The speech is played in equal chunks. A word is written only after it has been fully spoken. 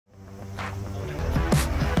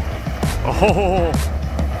Oh,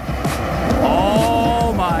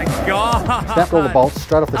 oh my God. Snapped all the bolts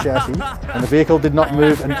straight off the chassis and the vehicle did not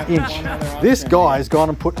move an inch. This guy's gone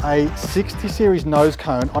and put a 60 series nose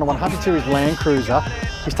cone on a 100 series Land Cruiser.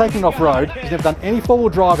 He's taken it off-road. He's never done any four-wheel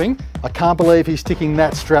driving. I can't believe he's sticking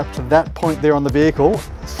that strap to that point there on the vehicle.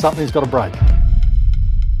 Something's got to break.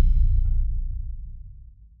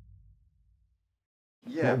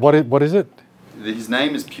 Yeah. What is it? His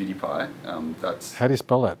name is PewDiePie. How do you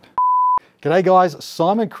spell that? G'day guys,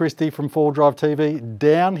 Simon Christie from 4Drive TV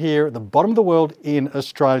down here at the bottom of the world in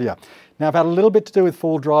Australia. Now I've had a little bit to do with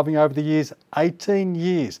four-wheel driving over the years, 18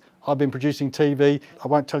 years. I've been producing TV. I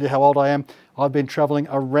won't tell you how old I am. I've been traveling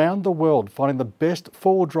around the world, finding the best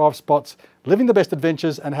four-wheel drive spots, living the best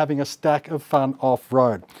adventures and having a stack of fun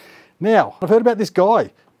off-road. Now, I've heard about this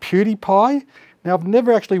guy, PewDiePie. Now I've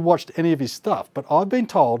never actually watched any of his stuff, but I've been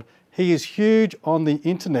told he is huge on the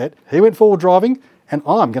internet. He went four-wheel driving and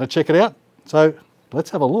I'm going to check it out. So let's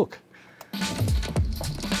have a look.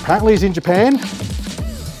 Apparently he's in Japan.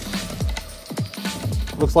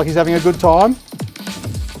 Looks like he's having a good time.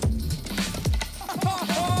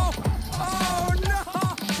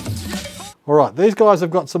 All right, these guys have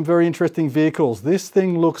got some very interesting vehicles. This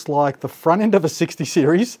thing looks like the front end of a 60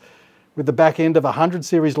 series with the back end of a 100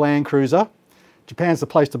 series Land Cruiser. Japan's the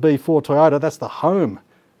place to be for Toyota. That's the home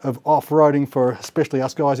of off-roading for especially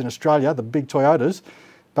us guys in Australia, the big Toyotas.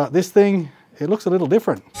 But this thing, it looks a little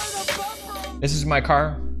different. This is my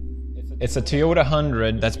car. It's a Toyota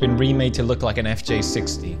 100 that's been remade to look like an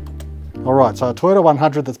FJ60. All right, so a Toyota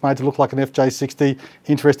 100 that's made to look like an FJ60,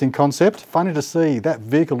 interesting concept. Funny to see that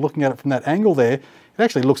vehicle, looking at it from that angle there, it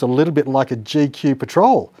actually looks a little bit like a GQ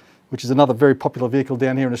Patrol, which is another very popular vehicle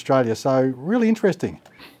down here in Australia, so really interesting.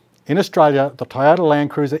 In Australia, the Toyota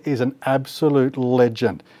Land Cruiser is an absolute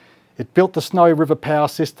legend. It built the Snowy River power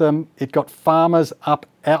system, it got farmers out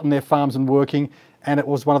in their farms and working, and it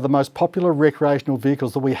was one of the most popular recreational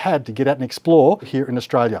vehicles that we had to get out and explore here in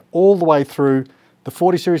Australia, all the way through the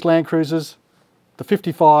 40 series Land Cruisers, the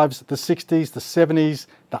 55s, the 60s, the 70s,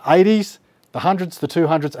 the 80s, the 100s, the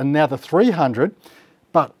 200s, and now the 300.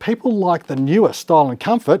 But people like the newer style and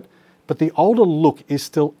comfort, but the older look is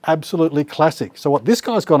still absolutely classic. So what this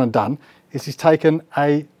guy's gone and done is he's taken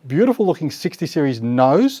a beautiful looking 60 series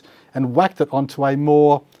nose and whacked it onto a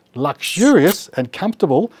more luxurious and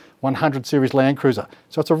comfortable 100 series Land Cruiser.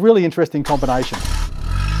 So it's a really interesting combination.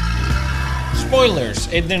 Spoilers,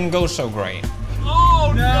 it didn't go so great.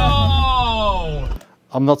 Oh no!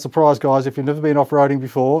 I'm not surprised guys, if you've never been off-roading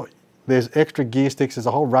before, there's extra gear sticks, there's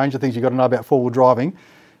a whole range of things you've got to know about four-wheel driving.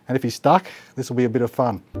 And if you're stuck, this will be a bit of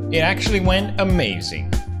fun. It actually went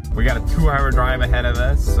amazing. We got a 2-hour drive ahead of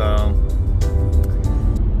us, so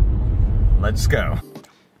let's go.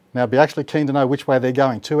 Now, I'd be actually keen to know which way they're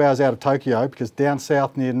going. 2 hours out of Tokyo, because down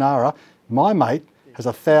south near Nara, my mate has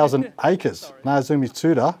 1,000 acres. Naozumi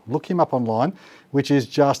Tsuda, look him up online, which is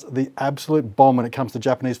just the absolute bomb when it comes to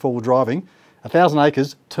Japanese four-wheel driving. 1,000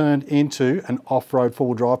 acres turned into an off-road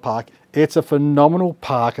four-wheel drive park. It's a phenomenal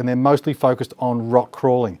park and they're mostly focused on rock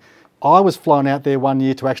crawling. I was flown out there one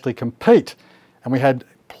year to actually compete and we had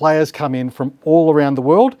players come in from all around the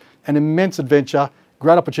world. An immense adventure,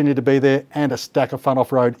 great opportunity to be there and a stack of fun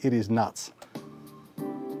off-road. It is nuts.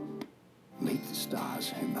 Meet the stars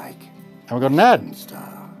who make. And we've got an ad.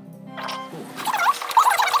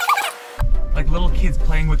 Like little kids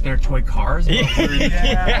playing with their toy cars.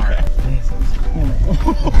 Yeah.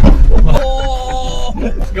 Oh,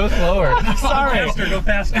 go slower. Sorry. Go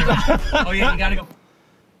faster. Oh yeah, you gotta go.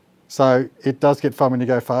 So it does get fun when you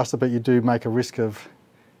go faster, but you do make a risk of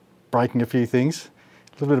breaking a few things.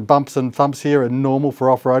 A little bit of bumps and thumps here are normal for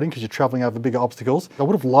off-roading because you're traveling over bigger obstacles. I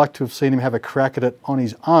would have liked to have seen him have a crack at it on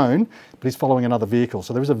his own, but he's following another vehicle.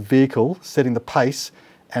 So there is a vehicle setting the pace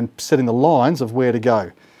and setting the lines of where to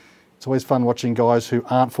go. It's always fun watching guys who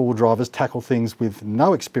aren't four-wheel drivers tackle things with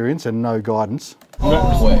no experience and no guidance.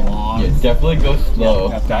 Not quick. Yeah, definitely go slow.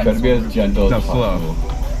 Try to be as gentle as possible.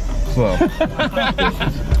 Slow.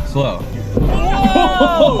 Slow.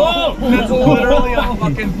 Whoa! That's literally a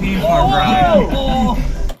fucking theme park ride.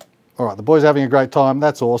 All right, the boys are having a great time.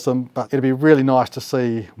 That's awesome, but it'd be really nice to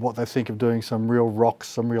see what they think of doing some real rocks,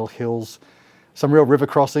 some real hills, some real river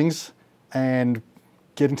crossings, and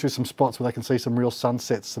getting to some spots where they can see some real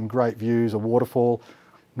sunsets, some great views, a waterfall,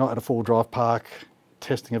 not at a four-wheel drive park,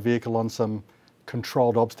 testing a vehicle on some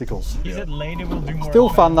controlled obstacles. He said later we'll do more. Still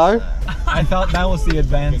fun though. I thought that was the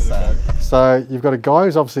advanced side. So you've got a guy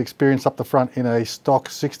who's obviously experienced up the front in a stock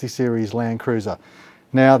 60 series Land Cruiser.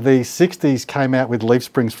 Now the 60s came out with leaf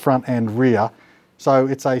springs front and rear, so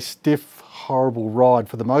it's a stiff, horrible ride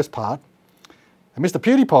for the most part. And Mr.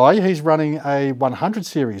 PewDiePie, he's running a 100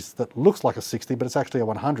 series that looks like a 60, but it's actually a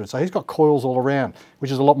 100. So he's got coils all around,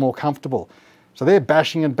 which is a lot more comfortable. So they're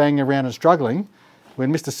bashing and banging around and struggling,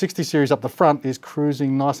 when Mr. 60 series up the front is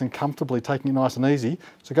cruising nice and comfortably, taking it nice and easy.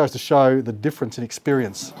 So it goes to show the difference in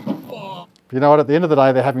experience. But you know what, at the end of the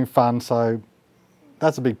day, they're having fun, so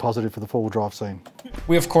that's a big positive for the four-wheel drive scene.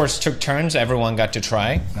 We of course took turns, everyone got to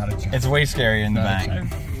try. It's way scary in the back.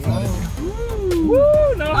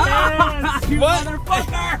 Woo, no hands! You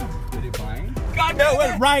motherfucker! Did he flying? God No,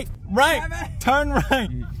 damn wait, it! right, turn right.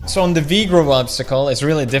 So on the V-Groove obstacle, it's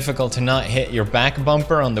really difficult to not hit your back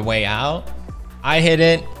bumper on the way out. I hit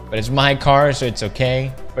it, but it's my car, so it's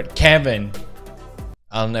okay. But Kevin,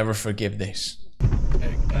 I'll never forgive this.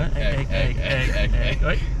 Wait.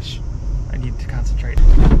 I need to concentrate.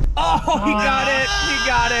 Oh, he got it! He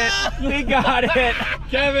got it! He got it!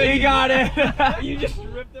 Kevin, he got it! You just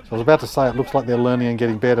ripped it. So I was about to say it looks like they're learning and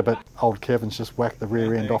getting better, but old Kevin's just whacked the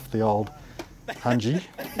rear end off the old Hungy.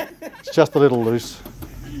 It's just a little loose.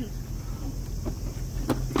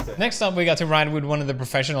 Next up, we got to ride with one of the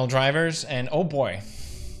professional drivers, and oh boy,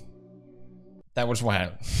 that was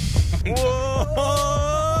wild.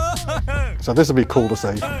 So this will be cool to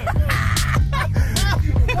see.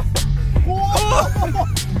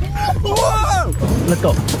 Let's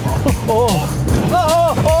go.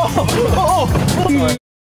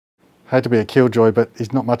 Hate to be a killjoy, but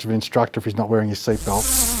he's not much of an instructor if he's not wearing his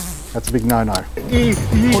seatbelt. That's a big no-no.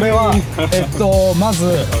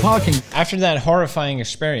 After that horrifying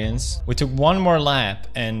experience, we took one more lap,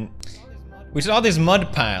 and we saw this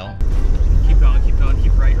mud pile. Keep going,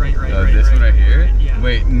 keep right. This one right here? Yeah.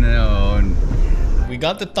 Wait, no. We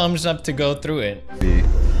got the thumbs up to go through it. We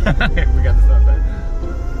got this up there.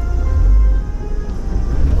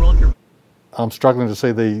 I'm struggling to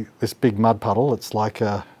see this big mud puddle. It's like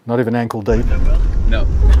not even ankle deep. No.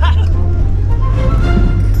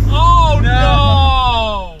 Oh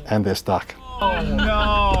no! And they're stuck. Oh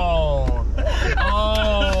no!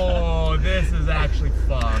 Oh, this is actually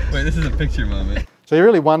fucked. Wait, this is a picture moment. So you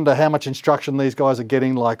really wonder how much instruction these guys are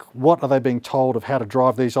getting, like what are they being told of how to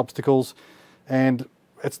drive these obstacles? And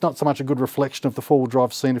it's not so much a good reflection of the four-wheel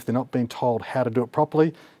drive scene if they're not being told how to do it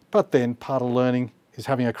properly, but then part of learning is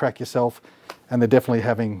having a crack yourself, and they're definitely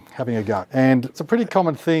having a go. And it's a pretty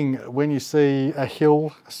common thing when you see a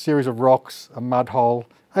hill, a series of rocks, a mud hole.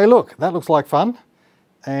 Hey look, that looks like fun.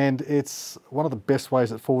 And it's one of the best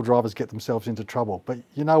ways that four-wheel drivers get themselves into trouble. But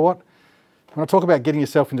you know what? When I talk about getting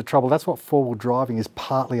yourself into trouble, that's what four-wheel driving is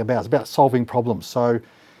partly about. It's about solving problems. So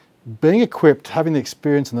being equipped, having the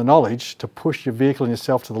experience and the knowledge to push your vehicle and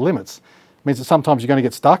yourself to the limits means that sometimes you're going to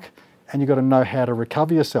get stuck and you've got to know how to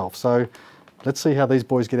recover yourself. So let's see how these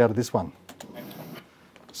boys get out of this one.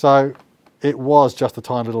 So it was just a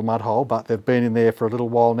tiny little mud hole, but they've been in there for a little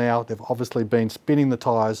while now. They've obviously been spinning the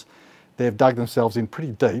tyres. They've dug themselves in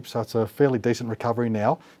pretty deep, so it's a fairly decent recovery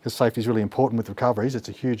now, because safety is really important with recoveries. It's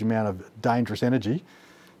a huge amount of dangerous energy.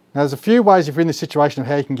 Now there's a few ways if you're in this situation of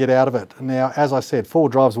how you can get out of it. Now, as I said, four-wheel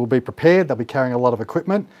drivers will be prepared. They'll be carrying a lot of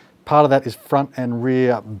equipment. Part of that is front and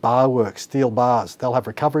rear bar work, steel bars. They'll have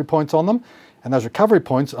recovery points on them, and those recovery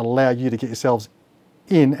points allow you to get yourselves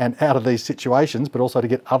in and out of these situations, but also to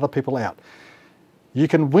get other people out. You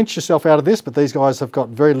can winch yourself out of this, but these guys have got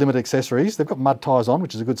very limited accessories. They've got mud tyres on,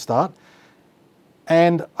 which is a good start.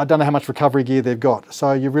 And I don't know how much recovery gear they've got.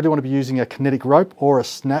 So you really want to be using a kinetic rope or a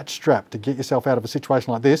snatch strap to get yourself out of a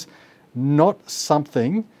situation like this, not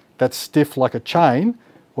something that's stiff like a chain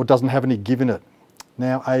or doesn't have any give in it.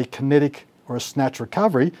 Now, a kinetic or a snatch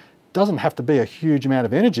recovery doesn't have to be a huge amount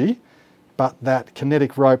of energy, but that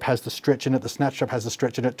kinetic rope has the stretch in it, the snatch strap has the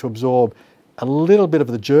stretch in it to absorb a little bit of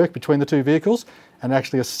the jerk between the two vehicles and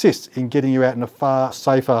actually assists in getting you out in a far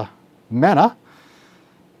safer manner.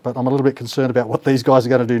 But I'm a little bit concerned about what these guys are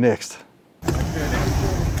going to do next.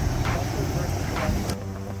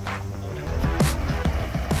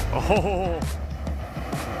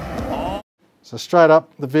 So straight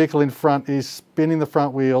up, the vehicle in front is spinning the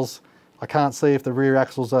front wheels. I can't see if the rear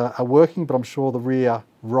axles are working, but I'm sure the rear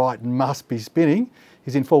right must be spinning.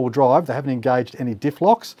 He's in four-wheel drive. They haven't engaged any diff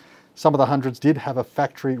locks. Some of the hundreds did have a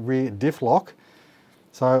factory rear diff lock,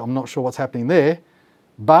 so I'm not sure what's happening there,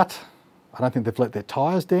 but I don't think they've let their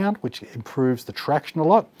tyres down, which improves the traction a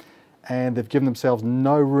lot, and they've given themselves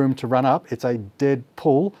no room to run up. It's a dead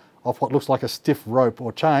pull off what looks like a stiff rope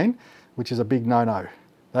or chain, which is a big no-no.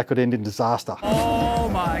 That could end in disaster. Oh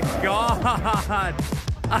my God!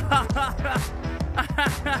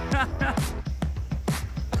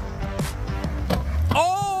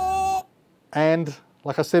 Oh! And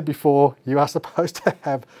like I said before, you are supposed to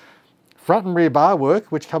have front and rear bar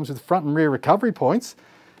work, which comes with front and rear recovery points.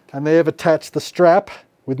 and they've attached the strap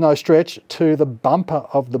with no stretch to the bumper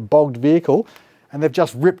of the bogged vehicle, and they've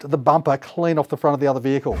just ripped the bumper clean off the front of the other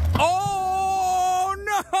vehicle. Oh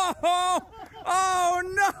no! Oh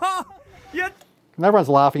no! And everyone's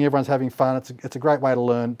laughing, everyone's having fun. It's a great way to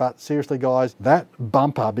learn, but seriously guys, that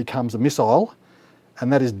bumper becomes a missile,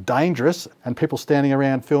 and that is dangerous, and people standing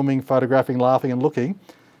around filming, photographing, laughing and looking,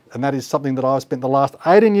 and that is something that I've spent the last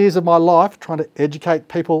 18 years of my life trying to educate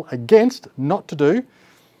people against, not to do.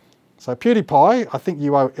 So PewDiePie, I think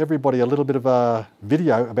you owe everybody a little bit of a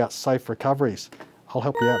video about safe recoveries. I'll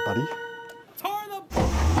help you out, buddy.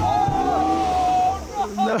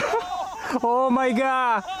 Oh my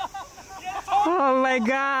god! Oh my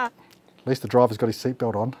god! At least the driver's got his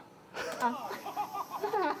seatbelt on.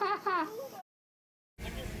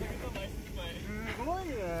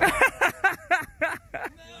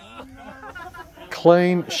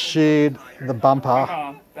 Clean sheared the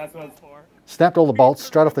bumper. That's what it's for. Snapped all the bolts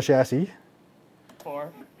straight off the chassis.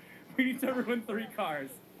 We need to ruin 3 cars.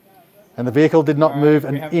 And the vehicle did not move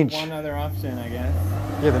an inch. One other option, I guess.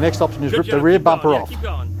 Yeah, the next option is rip the rear bumper off. Keep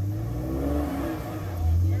going.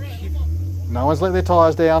 No one's let their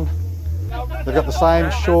tyres down. They've got the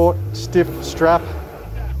same short, stiff strap.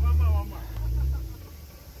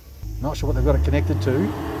 Not sure what they've got it connected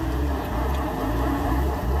to.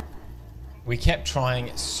 We kept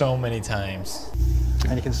trying so many times.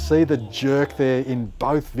 And you can see the jerk there in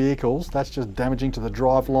both vehicles. That's just damaging to the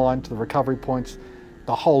drive line, to the recovery points,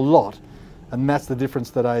 the whole lot. And that's the difference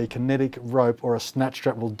that a kinetic rope or a snatch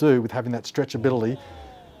strap will do with having that stretchability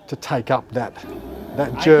to take up that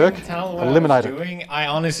jerk, eliminate it. I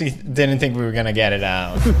honestly didn't think we were gonna get it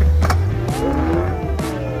out. Did it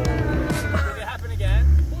happen again?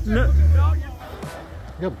 No.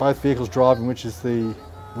 You've got both vehicles driving, which is the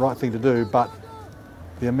right thing to do, but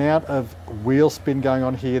the amount of wheel spin going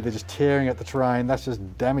on here, they're just tearing at the terrain, that's just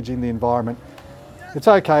damaging the environment. It's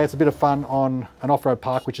okay, it's a bit of fun on an off-road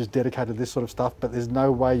park which is dedicated to this sort of stuff, but there's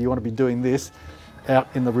no way you want to be doing this out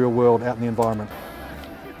in the real world, out in the environment.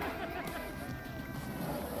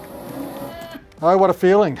 Oh, what a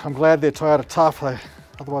feeling. I'm glad they're Toyota tough.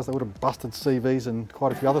 Otherwise they would have busted CVs and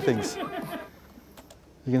quite a few other things.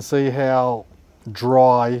 You can see how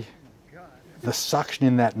dry the suction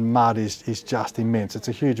in that mud is just immense. It's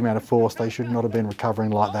a huge amount of force. They should not have been recovering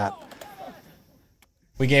like that.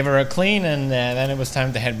 We gave her a clean and then it was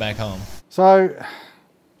time to head back home. So,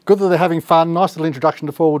 good that they're having fun. Nice little introduction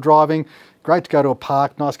to four-wheel driving. Great to go to a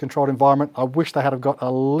park, nice controlled environment. I wish they had have got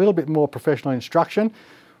a little bit more professional instruction.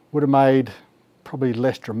 Would have made probably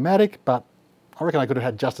less dramatic, but I reckon I could have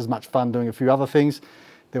had just as much fun doing a few other things.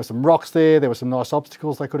 There were some rocks there were some nice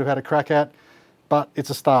obstacles they could have had a crack at, but it's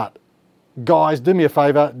a start. Guys, do me a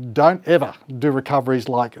favour, don't ever do recoveries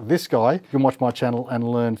like this guy. You can watch my channel and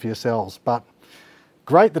learn for yourselves. But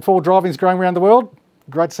great that four-wheel driving is growing around the world.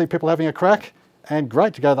 Great to see people having a crack, and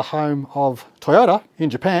great to go to the home of Toyota in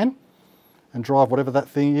Japan and drive whatever that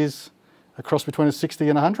thing is across between a 60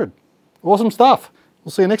 and 100. Awesome stuff.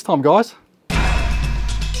 We'll see you next time, guys.